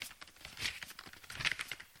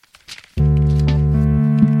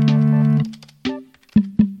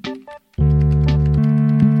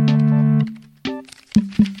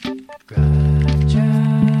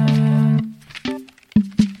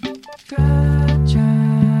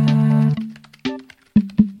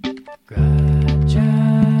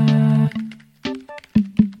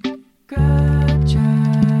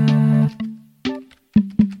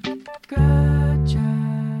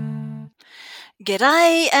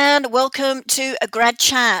G'day and welcome to a Grad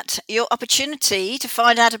Chat, your opportunity to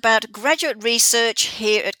find out about graduate research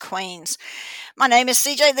here at Queen's. My name is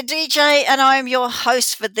CJ the DJ and I'm your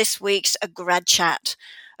host for this week's Grad Chat.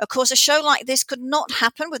 Of course, a show like this could not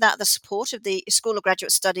happen without the support of the School of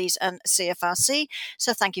Graduate Studies and CFRC,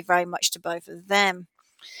 so thank you very much to both of them.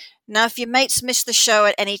 Now, if your mates miss the show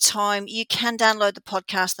at any time, you can download the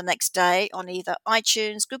podcast the next day on either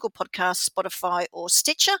iTunes, Google Podcasts, Spotify, or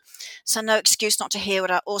Stitcher. So no excuse not to hear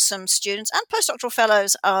what our awesome students and postdoctoral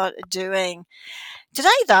fellows are doing. Today,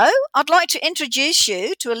 though, I'd like to introduce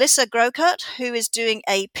you to Alyssa Grokert, who is doing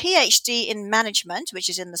a PhD in management, which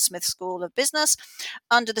is in the Smith School of Business,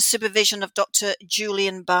 under the supervision of Dr.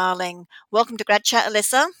 Julian Barling. Welcome to Grad Chat,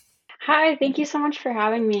 Alyssa. Hi, thank you so much for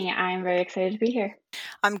having me. I'm very excited to be here.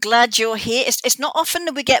 I'm glad you're here. It's not often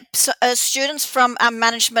that we get students from our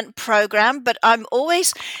management program, but I'm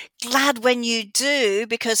always glad when you do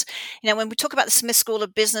because, when we talk about the Smith School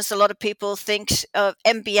of Business, a lot of people think of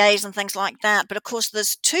MBAs and things like that. But of course,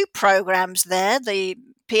 there's two programs there, the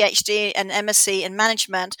PhD and MSc in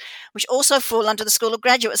management, which also fall under the School of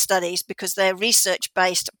Graduate Studies because they're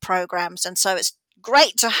research-based programs. And so it's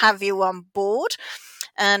great to have you on board.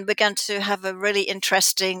 And we're going to have a really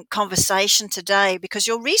interesting conversation today because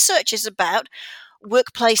your research is about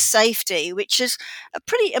workplace safety, which is a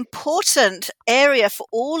pretty important area for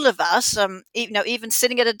all of us. Even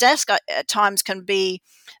sitting at a desk at times can be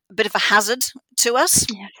a bit of a hazard to us.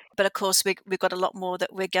 Yeah. But of course, we've got a lot more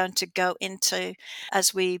that we're going to go into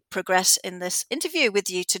as we progress in this interview with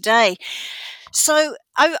you today. So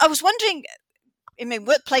I was wondering,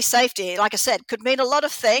 workplace safety, like I said, could mean a lot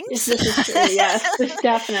of things. This is true, yes,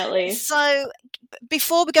 definitely. So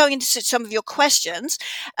before we're going into some of your questions,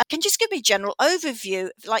 can you just give me a general overview?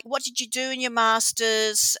 Like, what did you do in your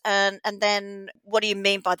master's? And then what do you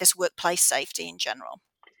mean by this workplace safety in general?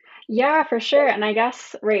 Yeah, for sure. And I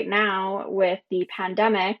guess right now with the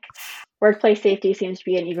pandemic, workplace safety seems to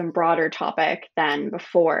be an even broader topic than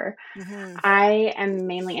before. Mm-hmm. I am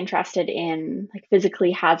mainly interested in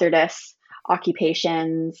physically hazardous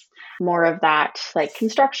occupations, more of that like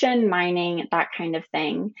construction, mining, that kind of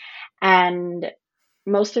thing. And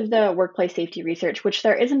most of the workplace safety research, which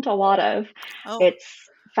there isn't a lot of, It's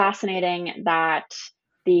fascinating that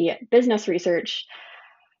the business research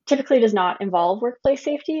typically does not involve workplace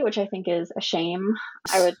safety, which I think is a shame.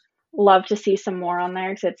 I would love to see some more on there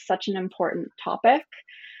because it's such an important topic.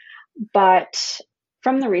 But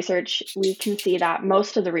from the research, we can see that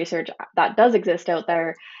most of the research that does exist out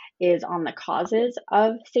there is on the causes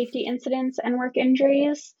of safety incidents and work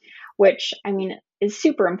injuries, which is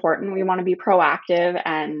super important. We want to be proactive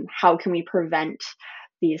and how can we prevent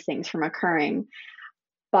these things from occurring.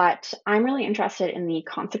 But I'm really interested in the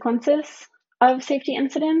consequences of safety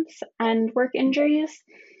incidents and work injuries.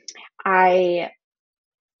 I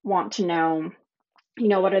want to know,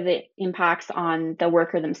 what are the impacts on the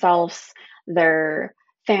worker themselves, their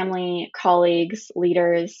family, colleagues,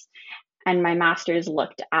 leaders, and my master's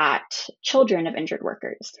looked at children of injured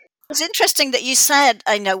workers. It's interesting that you said,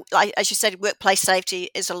 as you said, workplace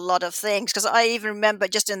safety is a lot of things, because I even remember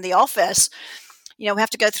just in the office, we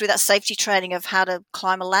have to go through that safety training of how to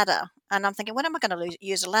climb a ladder. And I'm thinking, when am I going to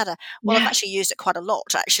use a ladder? Well, I've actually used it quite a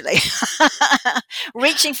lot, actually.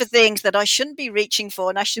 Reaching for things that I shouldn't be reaching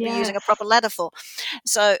for and I should be using a proper ladder for.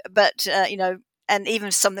 So, but, and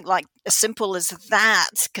even something like as simple as that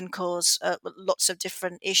can cause lots of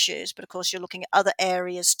different issues. But of course, you're looking at other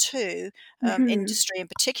areas too, industry in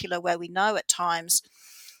particular, where we know at times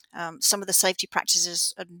some of the safety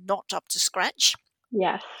practices are not up to scratch.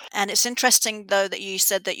 Yes. And it's interesting, though, that you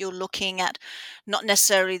said that you're looking at not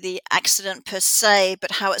necessarily the accident per se,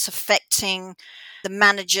 but how it's affecting the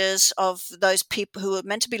managers of those people who are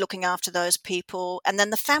meant to be looking after those people, and then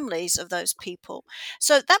the families of those people.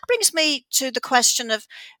 So that brings me to the question of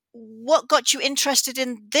what got you interested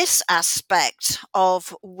in this aspect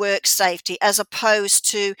of work safety, as opposed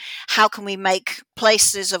to how can we make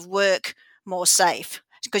places of work more safe?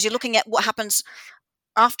 Because you're looking at what happens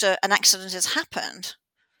after an accident has happened.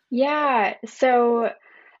 Yeah, so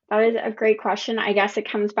that is a great question. I guess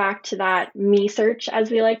it comes back to that me search,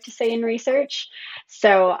 as we like to say in research.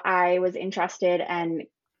 So I was interested and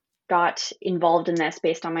got involved in this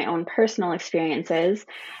based on my own personal experiences.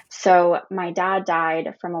 So my dad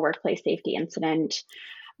died from a workplace safety incident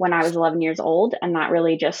when I was 11 years old, and that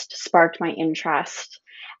really just sparked my interest.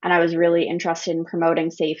 And I was really interested in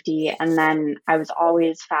promoting safety. And then I was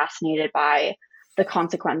always fascinated by the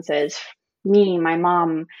consequences. Me, my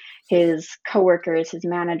mom, his coworkers, his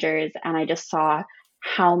managers, and I just saw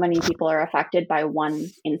how many people are affected by one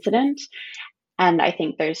incident. And I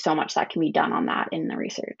think there's so much that can be done on that in the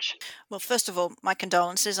research. Well, first of all, my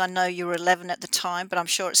condolences. I know you were 11 at the time, but I'm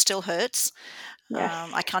sure it still hurts.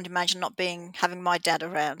 Yes. I can't imagine not having my dad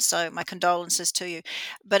around. So my condolences to you.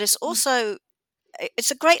 But it's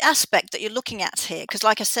a great aspect that you're looking at here, because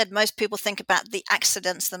like I said, most people think about the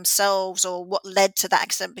accidents themselves or what led to the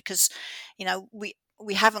accident, because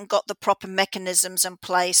we haven't got the proper mechanisms in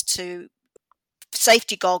place to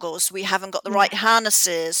safety goggles, we haven't got the right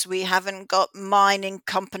harnesses, we haven't got mining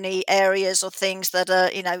company areas or things that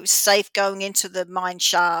are safe going into the mine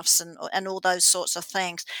shafts and all those sorts of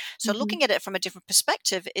things. So looking at it from a different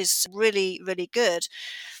perspective is really, really good.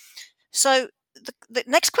 So the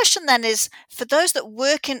next question then is, for those that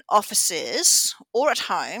work in offices or at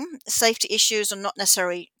home, safety issues are not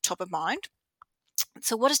necessarily top of mind.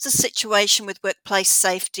 So what is the situation with workplace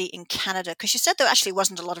safety in Canada? Because you said there actually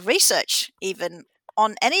wasn't a lot of research even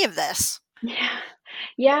on any of this.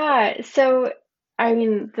 Yeah. So, I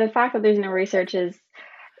mean, the fact that there's no research is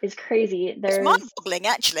crazy. It's mind-boggling,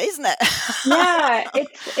 actually, isn't it? Yeah,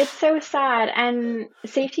 it's so sad. And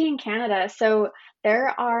safety in Canada. So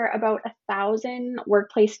there are about 1,000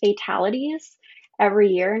 workplace fatalities every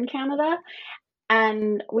year in Canada.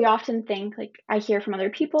 And we often think, like, I hear from other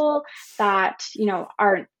people that,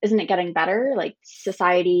 isn't it getting better? Like,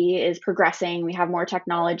 society is progressing, we have more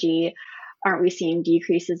technology. Aren't we seeing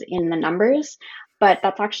decreases in the numbers? But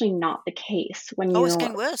that's actually not the case. It's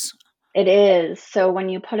getting worse. It is. So when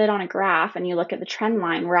you put it on a graph and you look at the trend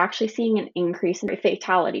line, we're actually seeing an increase in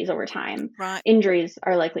fatalities over time. Right. Injuries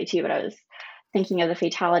are likely too, but I was thinking of the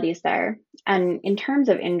fatalities there. And in terms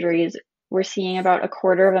of injuries, we're seeing about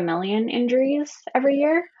 250,000 injuries every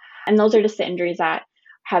year. And those are just the injuries that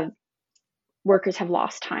workers have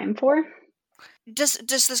lost time for. Does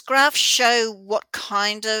this graph show what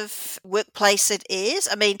kind of workplace it is?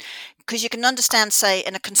 I mean, because you can understand, say,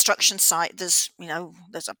 in a construction site, there's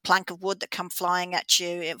a plank of wood that come flying at you,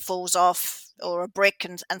 it falls off, or a brick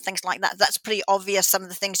and things like that. That's pretty obvious, some of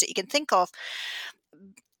the things that you can think of.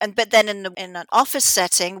 But then in an office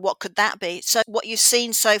setting, what could that be? So what you've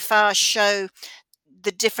seen so far show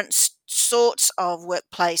the different sorts of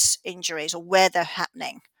workplace injuries or where they're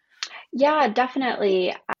happening. Yeah,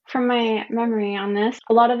 definitely. From my memory on this,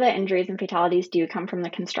 a lot of the injuries and fatalities do come from the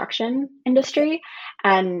construction industry.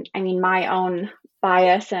 And I mean, my own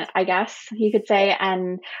bias, I guess you could say,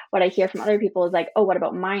 and what I hear from other people is like, oh, what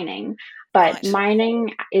about mining? But Right.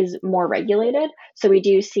 Mining is more regulated. So we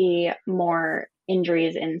do see more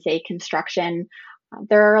injuries in, say, construction.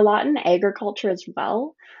 There are a lot in agriculture as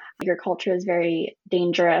well. Agriculture is very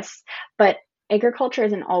dangerous, but agriculture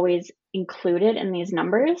isn't always included in these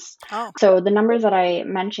numbers. Oh. So the numbers that I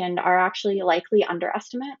mentioned are actually likely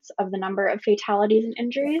underestimates of the number of fatalities and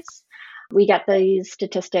injuries. We get these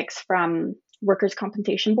statistics from workers'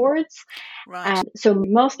 compensation boards. Right. And so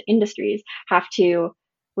most industries have to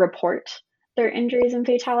report their injuries and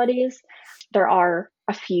fatalities. There are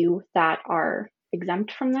a few that are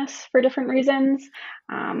exempt from this for different reasons.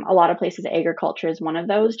 A lot of places, agriculture is one of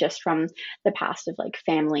those, just from the past of like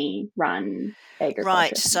family run agriculture.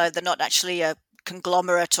 Right. So they're not actually a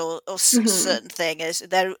conglomerate or certain thing.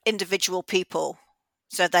 They're individual people.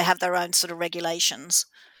 So they have their own sort of regulations.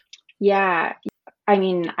 Yeah. I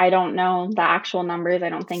mean, I don't know the actual numbers. I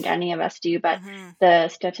don't think any of us do, but the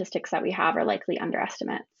statistics that we have are likely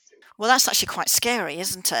underestimates. Well, that's actually quite scary,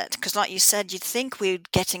 isn't it? Because like you said, you'd think we're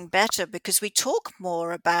getting better because we talk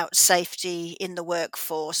more about safety in the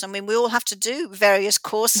workforce. I mean, we all have to do various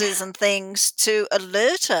courses and things to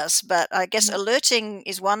alert us, but I guess alerting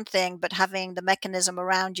is one thing, but having the mechanism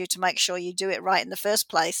around you to make sure you do it right in the first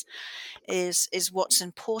place is what's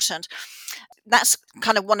important. That's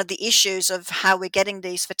kind of one of the issues of how we're getting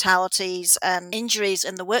these fatalities and injuries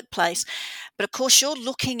in the workplace. But of course, you're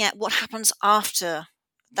looking at what happens after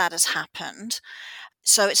that has happened.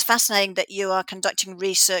 So it's fascinating that you are conducting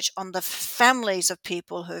research on the families of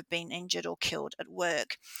people who have been injured or killed at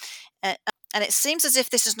work. And it seems as if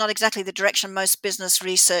this is not exactly the direction most business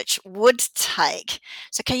research would take.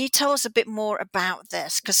 So can you tell us a bit more about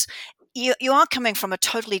this? Because you are coming from a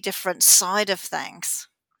totally different side of things.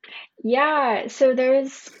 Yeah, so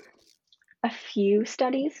there's a few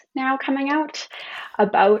studies now coming out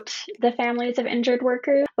about the families of injured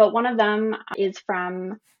workers, but one of them is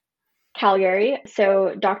from Calgary.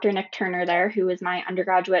 So Dr. Nick Turner there, who was my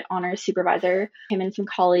undergraduate honors supervisor, him and some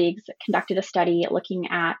colleagues conducted a study looking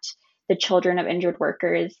at the children of injured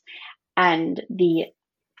workers and the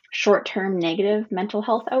short-term negative mental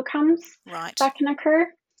health outcomes that can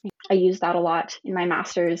occur. I used that a lot in my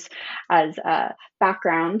master's as a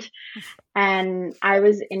background. And I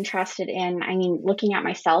was interested in, looking at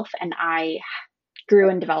myself, and I grew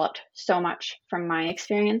and developed so much from my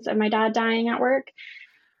experience of my dad dying at work.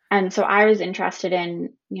 And so I was interested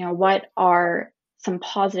in, what are some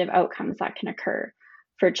positive outcomes that can occur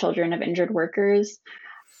for children of injured workers,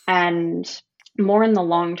 and more in the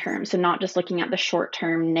long term. So not just looking at the short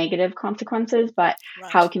term negative consequences, but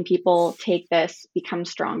how Right. can people take this, become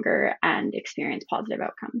stronger, and experience positive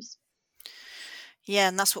outcomes? Yeah,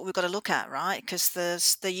 and that's what we've got to look at, right? Because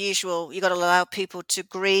there's the usual, you got to allow people to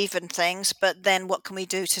grieve and things, but then what can we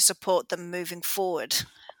do to support them moving forward?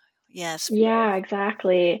 Yes. Yeah,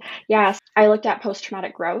 exactly. Yes, I looked at post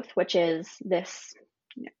traumatic growth, which is this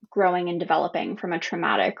growing and developing from a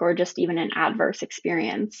traumatic or just even an adverse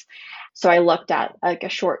experience. So I looked at like a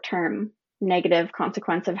short term negative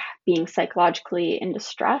consequence of being psychologically in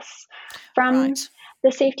distress from Right.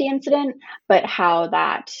 the safety incident, but how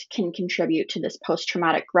that can contribute to this post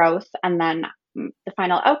traumatic growth. And then the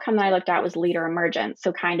final outcome that I looked at was leader emergence.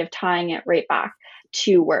 So kind of tying it right back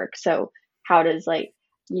to work. So how does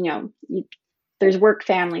you know, you, there's work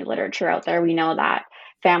family literature out there. We know that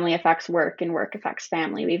family affects work and work affects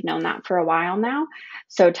family. We've known that for a while now.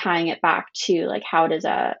 So tying it back to how does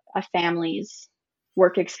a family's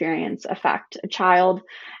work experience affect a child?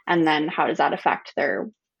 And then how does that affect their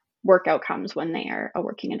work outcomes when they are a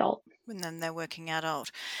working adult? And then they're working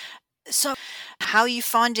adult. So how are you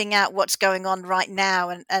finding out what's going on right now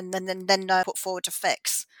and then put forward to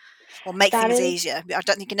fix or make That things is, easier? I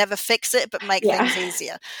don't think you can ever fix it, but make yeah. things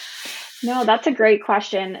easier. No, that's a great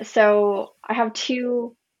question. So I have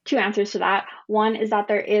two answers to that. One is that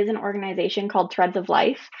there is an organization called Threads of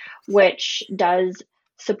Life, which does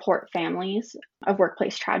support families of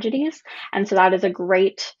workplace tragedies. And so that is a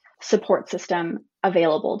great support system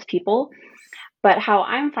available to people. But how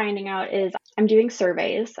I'm finding out is I'm doing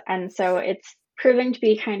surveys. And so it's proving to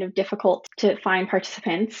be kind of difficult to find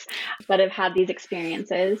participants that have had these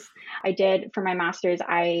experiences. I did for my master's,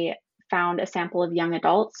 I found a sample of young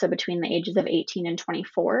adults, so between the ages of 18 and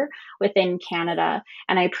 24 within Canada.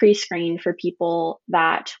 And I pre screened for people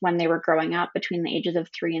that when they were growing up between the ages of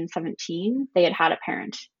 3 and 17, they had had a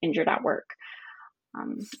parent injured at work.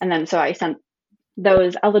 And then so I sent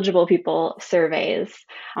those eligible people surveys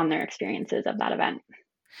on their experiences of that event.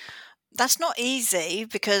 That's not easy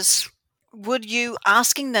because would you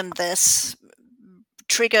asking them this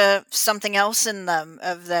trigger something else in them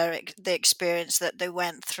of the experience that they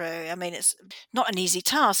went through? I mean, it's not an easy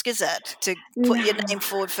task, is it, to put your No. name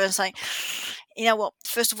forward for and say, you know what,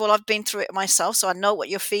 first of all, I've been through it myself, so I know what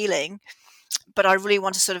you're feeling, but I really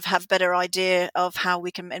want to sort of have a better idea of how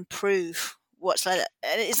we can improve what's like.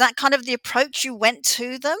 Is that kind of the approach you went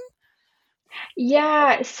to them?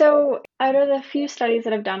 Yeah, so out of the few studies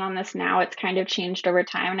that I've done on this now, it's kind of changed over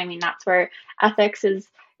time. And I mean, that's where ethics is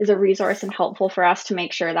a resource and helpful for us to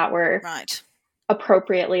make sure that we're Right,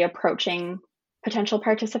 appropriately approaching potential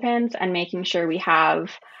participants and making sure we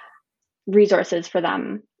have resources for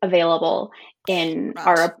them available in right.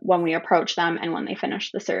 our when we approach them and when they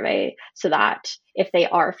finish the survey, so that if they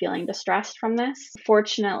are feeling distressed from this.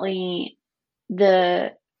 Fortunately,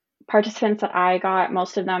 the participants that I got,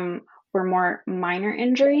 most of them were more minor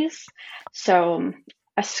injuries. So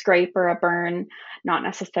a scrape or a burn, not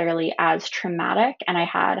necessarily as traumatic. And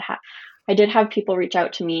I did have people reach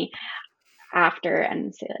out to me after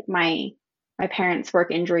and say my parents'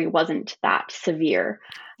 work injury wasn't that severe,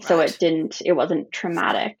 so Right. it wasn't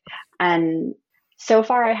traumatic. And so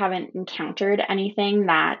far I haven't encountered anything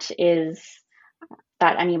that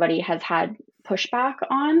anybody has had pushback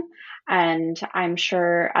on. And I'm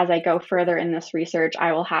sure as I go further in this research,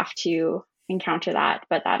 I will have to encounter that.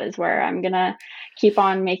 But that is where I'm going to keep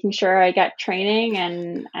on making sure I get training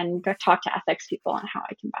and go talk to ethics people on how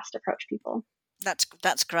I can best approach people.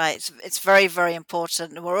 That's great. It's very, very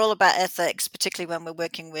important. We're all about ethics, particularly when we're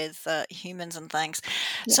working with humans and things.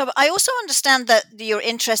 Yeah. So I also understand that you're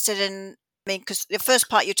interested in, I mean, because the first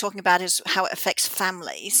part you're talking about is how it affects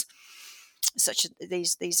families, such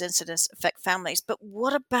as these incidents affect families. But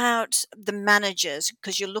what about the managers?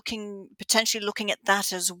 Because you're potentially looking at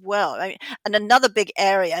that as well. And another big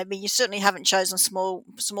area. I mean, you certainly haven't chosen small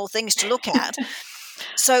things to look at.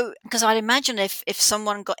 So, because I'd imagine if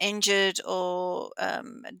someone got injured or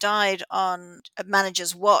died on a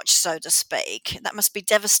manager's watch, so to speak, that must be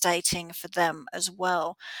devastating for them as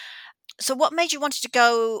well. So, what made you want to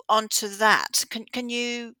go on to that? Can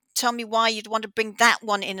you tell me why you'd want to bring that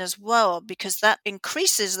one in as well? Because that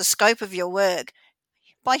increases the scope of your work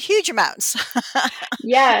by huge amounts.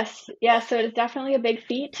 Yes, yes, so it's definitely a big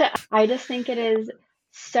feat. I just think it is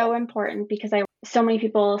so important because I so many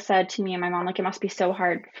people said to me and my mom, like, it must be so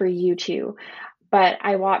hard for you too. But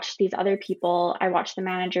I watched these other people, I watched the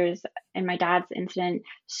managers in my dad's incident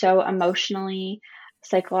so emotionally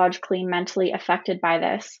psychologically, mentally affected by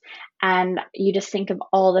this. And you just think of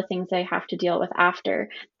all the things they have to deal with after.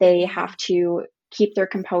 They have to keep their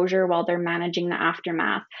composure while they're managing the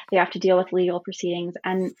aftermath. They have to deal with legal proceedings.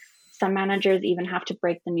 And some managers even have to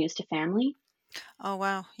break the news to family. Oh,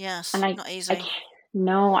 wow. Yes. And Not easy.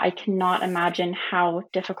 I cannot imagine how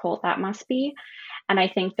difficult that must be. And I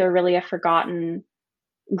think they're really a forgotten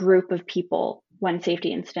group of people when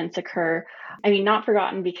safety incidents occur. I mean, not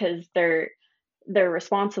forgotten because they're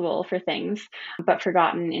responsible for things, but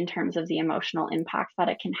forgotten in terms of the emotional impact that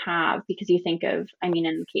it can have. Because you think of, I mean,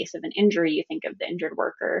 in the case of an injury, you think of the injured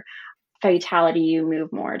worker. Fatality, you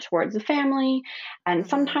move more towards the family and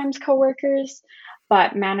sometimes coworkers,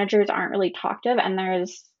 but managers aren't really talked of, and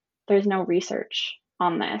there's no research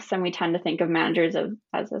on this, and we tend to think of managers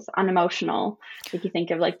as this unemotional, like you think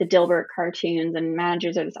of like the Dilbert cartoons, and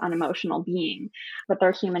managers are this unemotional being, but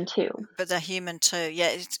they're human too. But they're human too. Yeah,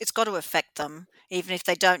 it's got to affect them, even if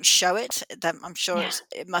they don't show it. I'm sure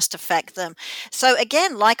it must affect them. So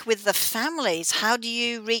again, like with the families, how do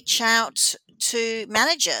you reach out to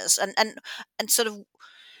managers and sort of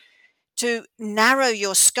to narrow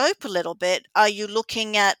your scope a little bit? Are you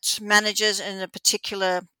looking at managers in a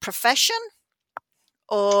particular profession?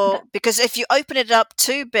 Or because if you open it up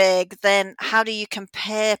too big, then how do you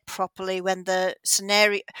compare properly when the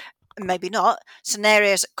scenario, maybe not,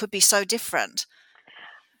 scenarios could be so different?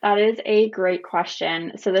 That is a great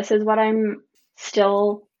question. So this is what I'm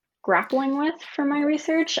still grappling with for my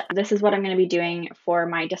research. This is what I'm going to be doing for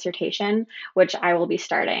my dissertation, which I will be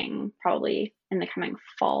starting probably in the coming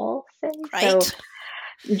fall. So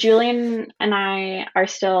Julian and I are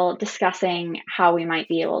still discussing how we might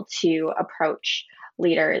be able to approach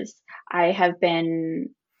leaders. I have been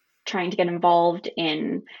trying to get involved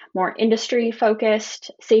in more industry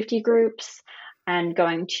focused safety groups and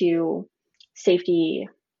going to safety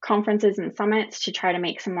conferences and summits to try to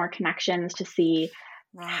make some more connections to see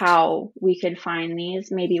how we could find these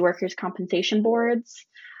maybe workers' compensation boards.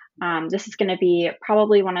 This is going to be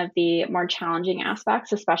probably one of the more challenging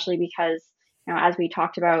aspects, especially because, as we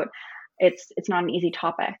talked about, it's not an easy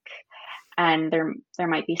topic, and there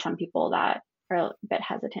might be some people that are a bit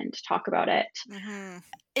hesitant to talk about it.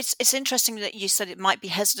 It's interesting that you said it might be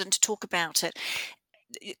hesitant to talk about it.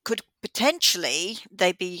 Could potentially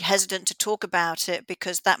they be hesitant to talk about it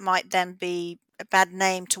because that might then be a bad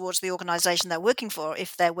name towards the organization they're working for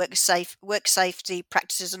if their work safety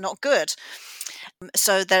practices are not good.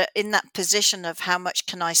 So they're in that position of how much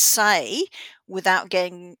can I say without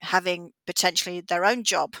having potentially their own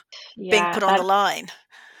job being put on the line.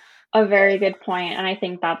 A very good point. And I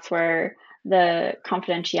think that's where the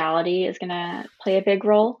confidentiality is going to play a big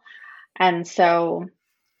role. And so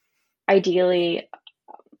ideally,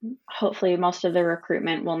 hopefully most of the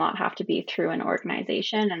recruitment will not have to be through an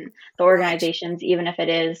organization, and the organizations, even if it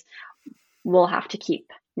is, will have to keep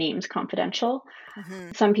names confidential.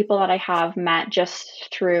 Some people that I have met just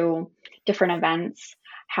through different events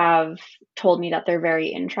have told me that they're very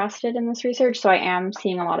interested in this research. So I am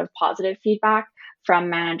seeing a lot of positive feedback from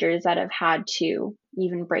managers that have had to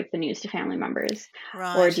even break the news to family members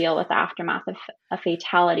or deal with the aftermath of a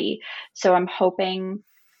fatality. So I'm hoping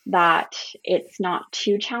that it's not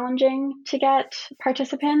too challenging to get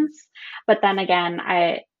participants. But then again,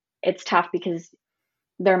 it's tough because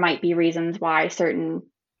there might be reasons why certain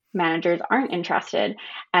managers aren't interested.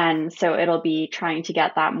 And so it'll be trying to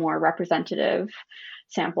get that more representative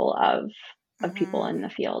sample of people in the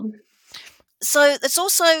field. So it's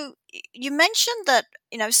also, you mentioned that,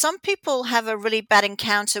 some people have a really bad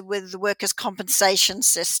encounter with the workers' compensation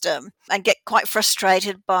system and get quite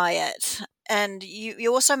frustrated by it. And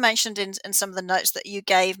you also mentioned in some of the notes that you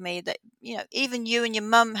gave me that, even you and your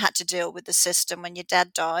mum had to deal with the system when your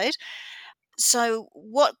dad died. So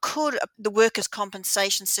what could the workers'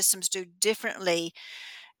 compensation systems do differently,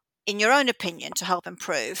 in your own opinion, to help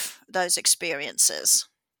improve those experiences?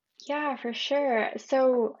 Yeah, for sure.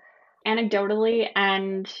 So anecdotally,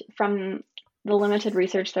 and from the limited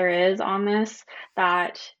research there is on this,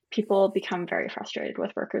 that people become very frustrated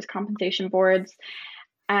with workers' compensation boards.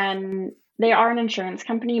 And they are an insurance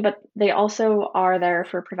company, but they also are there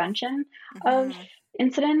for prevention of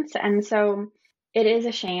incidents. And so it is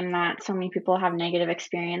a shame that so many people have negative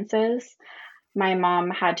experiences. My mom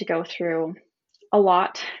had to go through a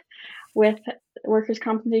lot with workers'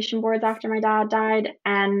 compensation boards after my dad died.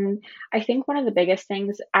 And I think one of the biggest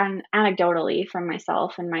things, and anecdotally from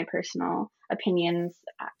myself and my personal opinions,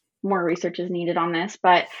 more research is needed on this,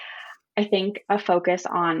 but I think a focus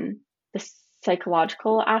on the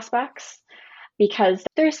psychological aspects, because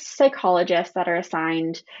there's psychologists that are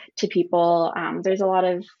assigned to people. There's a lot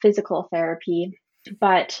of physical therapy,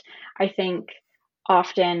 but I think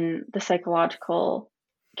often the psychological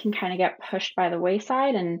can kind of get pushed by the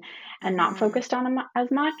wayside and not focused on as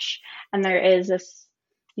much. And there is this,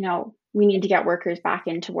 we need to get workers back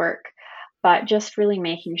into work, but just really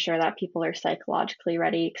making sure that people are psychologically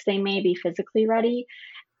ready, because they may be physically ready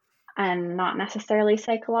and not necessarily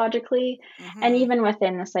psychologically. And even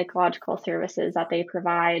within the psychological services that they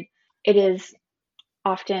provide, it is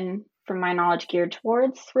often, from my knowledge, geared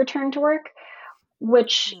towards return to work,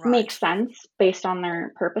 which makes sense based on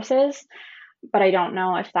their purposes. But I don't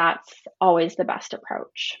know if that's always the best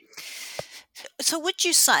approach. So would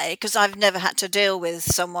you say, because I've never had to deal with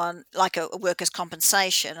someone like a workers'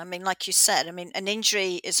 compensation, I mean, like you said, I mean, an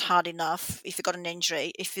injury is hard enough if you've got an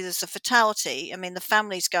injury. If there's a fatality, I mean, the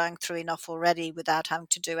family's going through enough already without having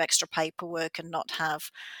to do extra paperwork and not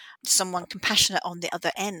have someone compassionate on the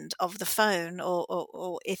other end of the phone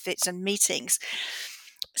or if it's in meetings.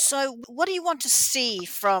 So what do you want to see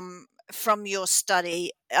from your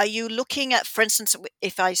study? Are you looking at, for instance,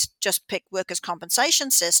 if I just pick workers'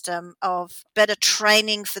 compensation system, of better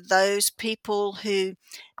training for those people who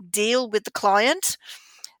deal with the client,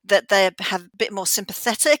 that they have a bit more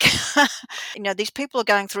sympathetic? These people are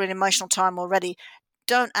going through an emotional time already.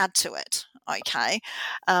 Don't add to it. Okay.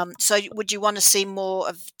 So would you want to see more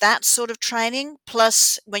of that sort of training?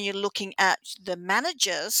 Plus, when you're looking at the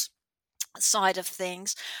managers side of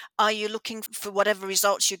things, are you looking for whatever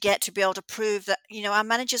results you get to be able to prove that our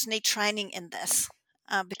managers need training in this,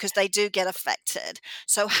 because they do get affected?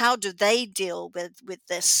 So how do they deal with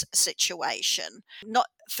this situation, not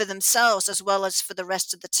for themselves as well as for the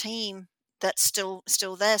rest of the team that's still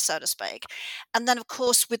there, so to speak? And then, of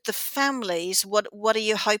course, with the families, what are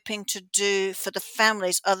you hoping to do for the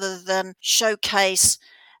families other than showcase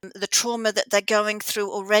the trauma that they're going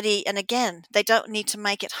through already? And again, they don't need to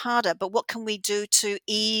make it harder, but what can we do to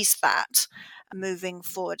ease that moving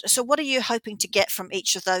forward? So what are you hoping to get from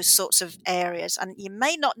each of those sorts of areas? And you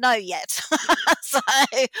may not know yet. So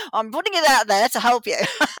I'm putting it out there to help you.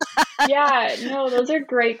 Yeah, no, those are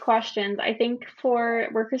great questions. I think for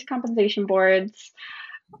workers' compensation boards,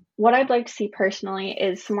 what I'd like to see personally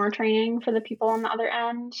is some more training for the people on the other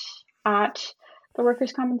end at the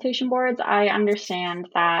workers' compensation boards. I understand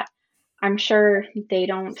that I'm sure they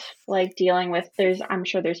don't like dealing with, I'm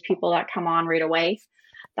sure there's people that come on right away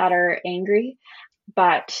that are angry,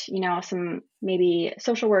 but some maybe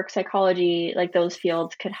social work, psychology, like those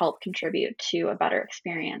fields could help contribute to a better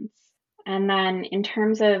experience. And then in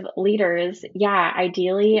terms of leaders, yeah,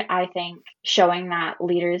 ideally, I think showing that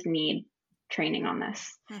leaders need training on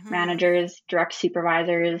this. Managers, direct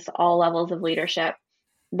supervisors, all levels of leadership,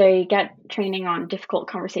 they get training on difficult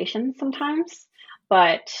conversations sometimes,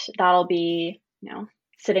 but that'll be,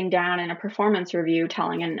 sitting down in a performance review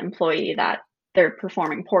telling an employee that they're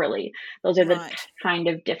performing poorly. Those are the kind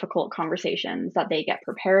of difficult conversations that they get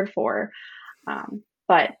prepared for.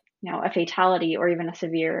 But a fatality or even a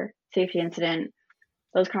severe safety incident,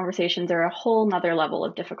 those conversations are a whole nother level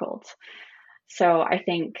of difficult. So I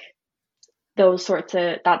think that's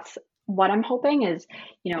what I'm hoping is,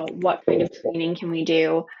 what kind of training can we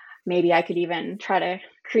do? Maybe I could even try to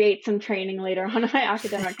create some training later on in my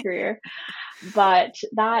academic career. But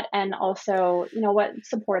that, and also, what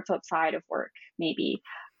supports outside of work, maybe.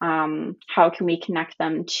 How can we connect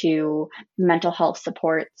them to mental health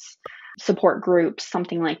support groups,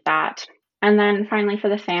 something like that. And then finally, for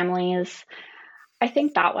the families, I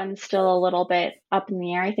think that one's still a little bit up in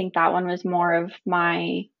the air. I think that one was more of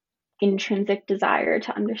my intrinsic desire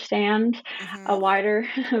to understand a wider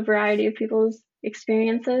variety of people's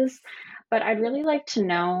experiences. But I'd really like to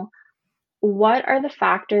know, what are the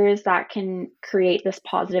factors that can create this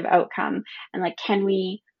positive outcome? And can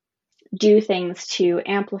we do things to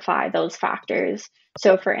amplify those factors?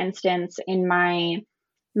 So for instance, in my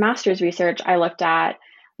master's research, I looked at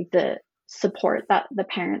the support that the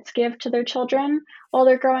parents give to their children while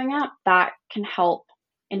they're growing up that can help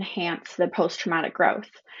enhance the post-traumatic growth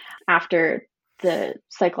after the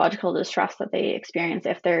psychological distress that they experience.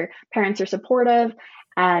 If their parents are supportive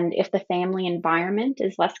and if the family environment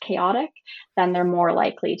is less chaotic, then they're more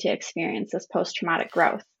likely to experience this post-traumatic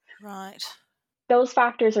growth. Right. Those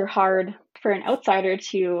factors are hard for an outsider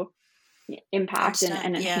to impact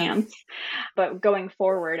and enhance. But going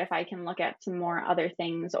forward, if I can look at some more other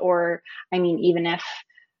things, or even if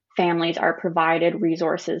families are provided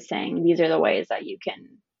resources saying these are the ways that you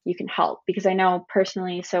can help, because I know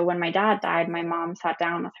personally, so when my dad died, my mom sat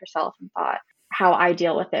down with herself and thought, how I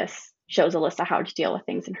deal with this shows Alyssa how to deal with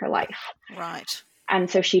things in her life. Right. And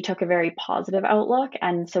so she took a very positive outlook,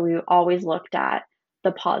 and so we always looked at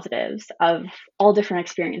the positives of all different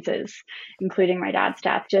experiences, including my dad's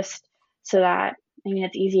death, just so that I mean,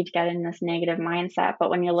 it's easy to get in this negative mindset, but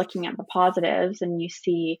when you're looking at the positives and you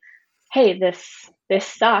see, hey, this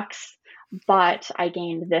sucks, but I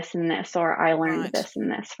gained this and this, or I learned Right. this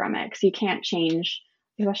and this from it. Because you can't change,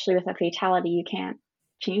 especially with a fatality, you can't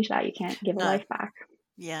change that. You can't give a No. life back.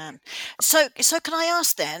 Yeah. So can I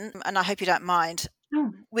ask then, and I hope you don't mind,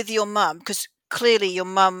 Oh, with your mum, because clearly your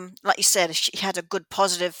mum, like you said, she had a good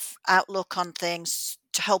positive outlook on things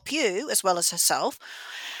to help you as well as herself.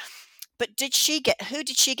 But who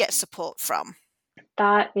did she get support from?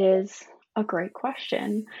 that is a great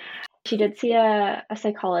question. She did see a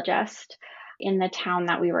psychologist in the town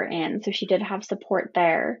that we were in, so she did have support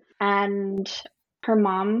there. And her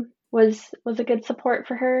mom was a good support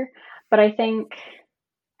for her, but I think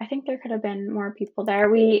there could have been more people there.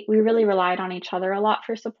 We really relied on each other a lot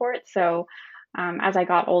for support. So as I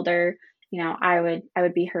got older, I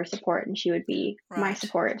would be her support and she would be my Right.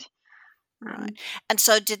 support. Right. And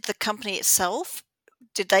so did the company itself,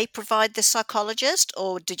 did they provide the psychologist,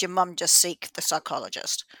 or did your mum just seek the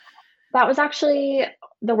psychologist? That was actually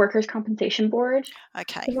the Workers' Compensation Board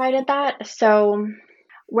Okay. provided that. So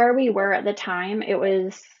where we were at the time,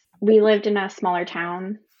 we lived in a smaller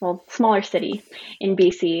town, well, smaller city in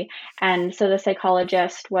BC, and so the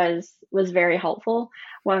psychologist was very helpful.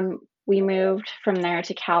 When we moved from there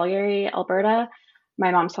to Calgary, Alberta, my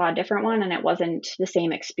mom saw a different one, and it wasn't the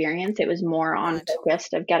same experience. It was more on Right.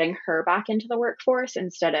 focused of getting her back into the workforce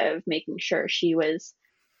instead of making sure she was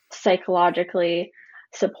psychologically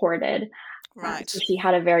supported. So Right. she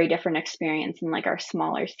had a very different experience in like our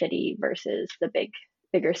smaller city versus the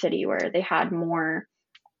bigger city where they had more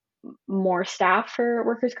staff for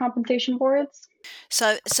workers' compensation boards.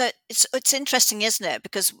 So it's interesting, isn't it?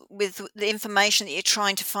 Because with the information that you're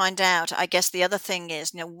trying to find out, I guess the other thing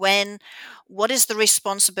is, what is the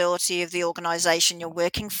responsibility of the organization you're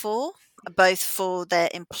working for, both for their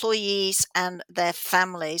employees and their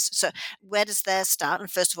families? So where does theirs start?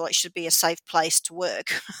 And first of all, it should be a safe place to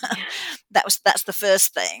work. Yeah, That's the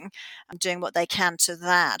first thing. I'm doing what they can to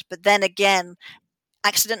that. But then again,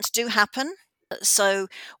 accidents do happen. So,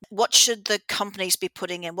 what should the companies be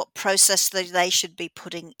putting in? What process they should be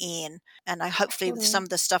putting in? And hopefully, with some totally. of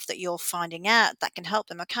the stuff that you're finding out, that can help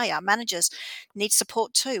them. Okay, our managers need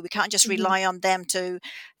support too. We can't just Mhm. rely on them to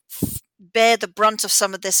bear the brunt of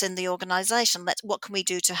some of this in the organization. What can we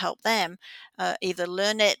do to help them either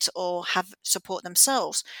learn it or have support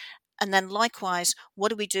themselves? And then likewise, what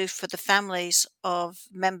do we do for the families of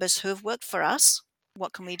members who have worked for us?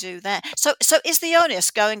 What can we do there? So is the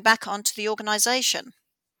onus going back onto the organization?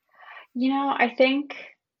 I think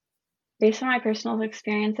based on my personal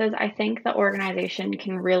experiences, I think the organization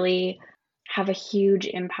can really have a huge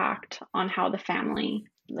impact on how the family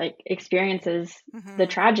like experiences the Hmm.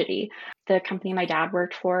 tragedy. The company my dad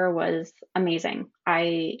worked for was amazing.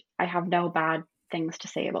 I have no bad things to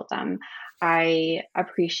say about them. I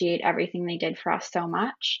appreciate everything they did for us so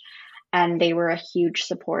much, and they were a huge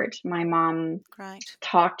support. My mom Great.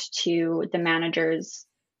 talked to the managers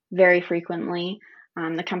very frequently.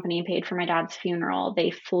 The company paid for my dad's funeral.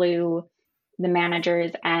 They flew the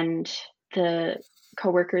managers and the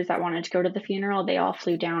coworkers that wanted to go to the funeral. They all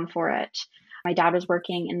flew down for it. My dad was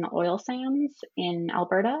working in the oil sands in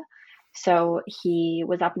Alberta, so he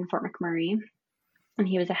was up in Fort McMurray, and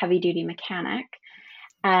he was a heavy duty mechanic.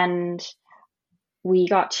 And we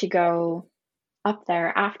got to go up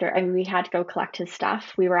there after. I mean, we had to go collect his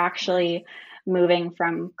stuff. We were Wow. actually moving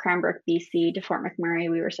from Cranbrook, BC to Fort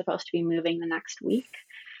McMurray. We were supposed to be moving the next week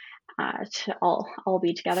to all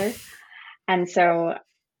be together. And so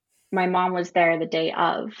my mom was there the day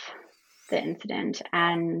of the incident,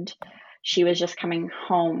 and she was just coming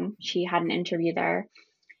home. She had an interview there,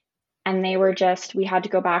 and we had to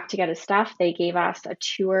go back to get his stuff. They gave us a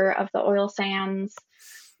tour of the oil sands.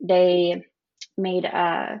 They made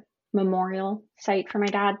a memorial site for my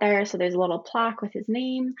dad there. So there's a little plaque with his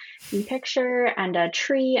name and picture and a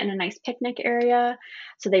tree and a nice picnic area.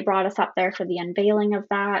 So they brought us up there for the unveiling of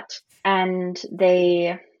that, and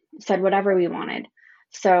they said whatever we wanted.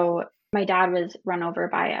 So my dad was run over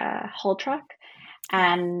by a haul truck, Oh,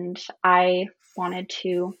 and I wanted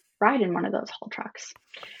to ride in one of those haul trucks.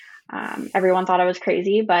 Everyone thought I was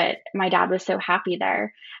crazy, but my dad was so happy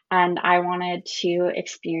there, and I wanted to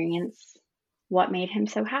experience what made him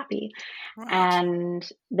so happy. right. And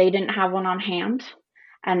they didn't have one on hand,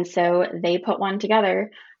 and so they put one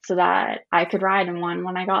together so that I could ride in one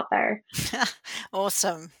when I got there.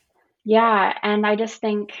 Awesome. Yeah, and I just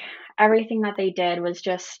think everything that they did was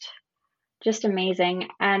just amazing.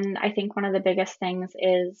 And I think one of the biggest things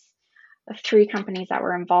is the three companies that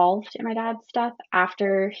were involved in my dad's death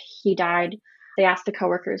after he died. They asked the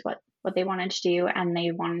coworkers what what they wanted to do, and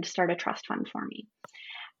they wanted to start a trust fund for me.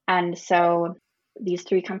 And so these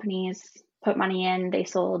 3 companies put money in. They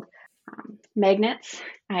sold magnets.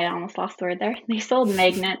 I almost lost the word there. They sold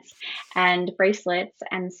magnets and bracelets.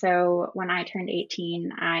 And so when I turned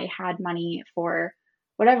 18, I had money for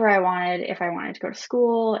whatever I wanted. If I wanted to go to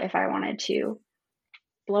school, if I wanted to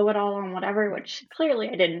blow it all on whatever, which clearly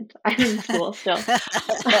I didn't. I'm in school still.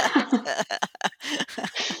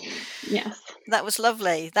 Yes. That was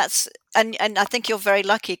lovely. And I think you're very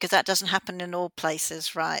lucky, because that doesn't happen in all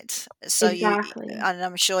places, right? So Exactly. and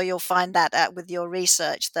I'm sure you'll find that out with your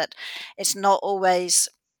research, that it's not always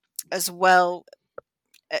as well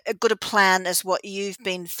a good a plan as what you've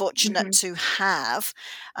been fortunate to have.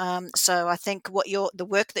 So I think the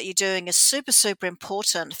work that you're doing is super, super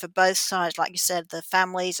important for both sides, like you said, the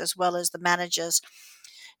families as well as the managers,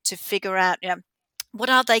 to figure out, what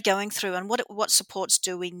are they going through, and what supports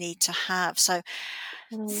do we need to have. So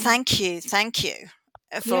thank you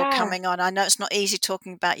for coming on. I know it's not easy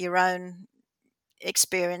talking about your own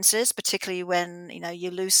experiences, particularly when you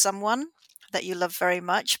lose someone that you love very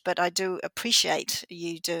much, but I do appreciate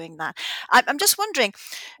you doing that. I'm just wondering,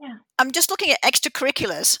 I'm just looking at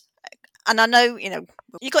extracurriculars, and I know you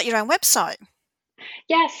got your own website.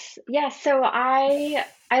 Yes. So I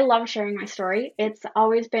love sharing my story. It's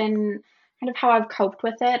always been kind of how I've coped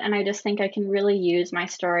with it, and I just think I can really use my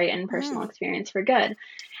story and personal experience for good.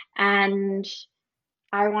 And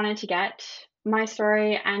I wanted to get my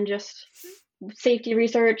story and just safety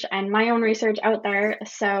research and my own research out there.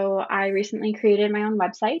 So I recently created my own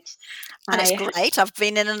website. And it's great. I've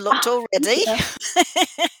been in and looked already.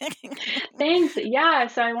 Thanks. Yeah.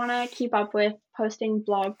 So I want to keep up with posting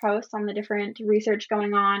blog posts on the different research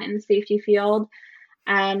going on in the safety field,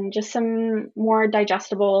 and just some more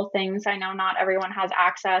digestible things. I know not everyone has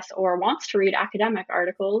access or wants to read academic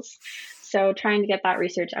articles. So trying to get that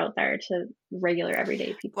research out there to regular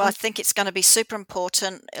everyday people. Well, I think it's going to be super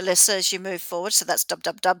important, Alyssa, as you move forward. So that's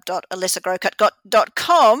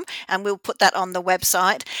www.alyssagrocott.com, and we'll put that on the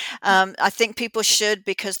website. I think people should,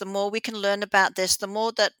 because the more we can learn about this, the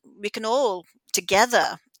more that we can all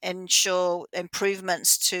together ensure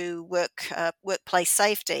improvements to workplace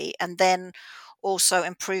safety, and then also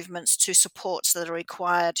improvements to supports that are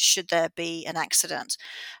required should there be an accident.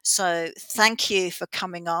 So thank you for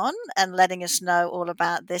coming on and letting us know all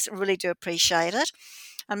about this. I really do appreciate it.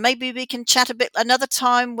 And maybe we can chat a bit another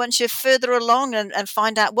time once you're further along and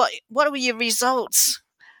find out what were your results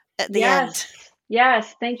at the end.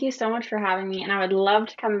 Yes. Thank you so much for having me. And I would love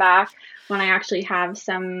to come back when I actually have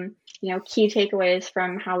some, key takeaways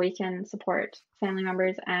from how we can support family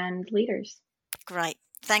members and leaders. Great.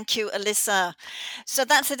 Thank you, Alyssa. So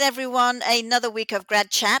that's it, everyone. Another week of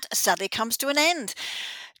Grad Chat sadly comes to an end.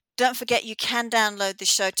 Don't forget, you can download the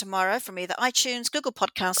show tomorrow from either iTunes, Google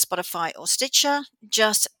Podcasts, Spotify, or Stitcher.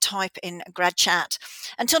 Just type in Grad Chat.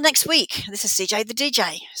 Until next week, this is CJ the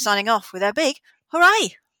DJ signing off with our big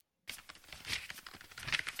hooray.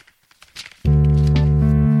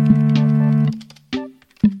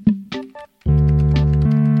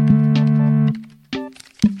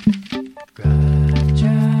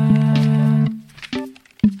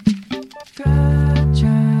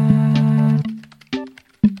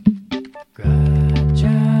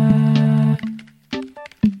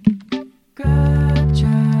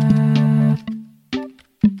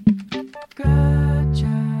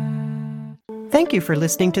 Thank you for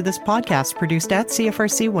listening to this podcast produced at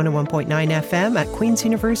CFRC 101.9 FM at Queen's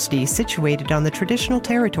University, situated on the traditional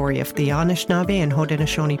territory of the Anishinaabe and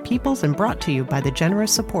Haudenosaunee peoples, and brought to you by the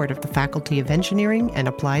generous support of the Faculty of Engineering and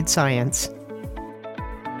Applied Science.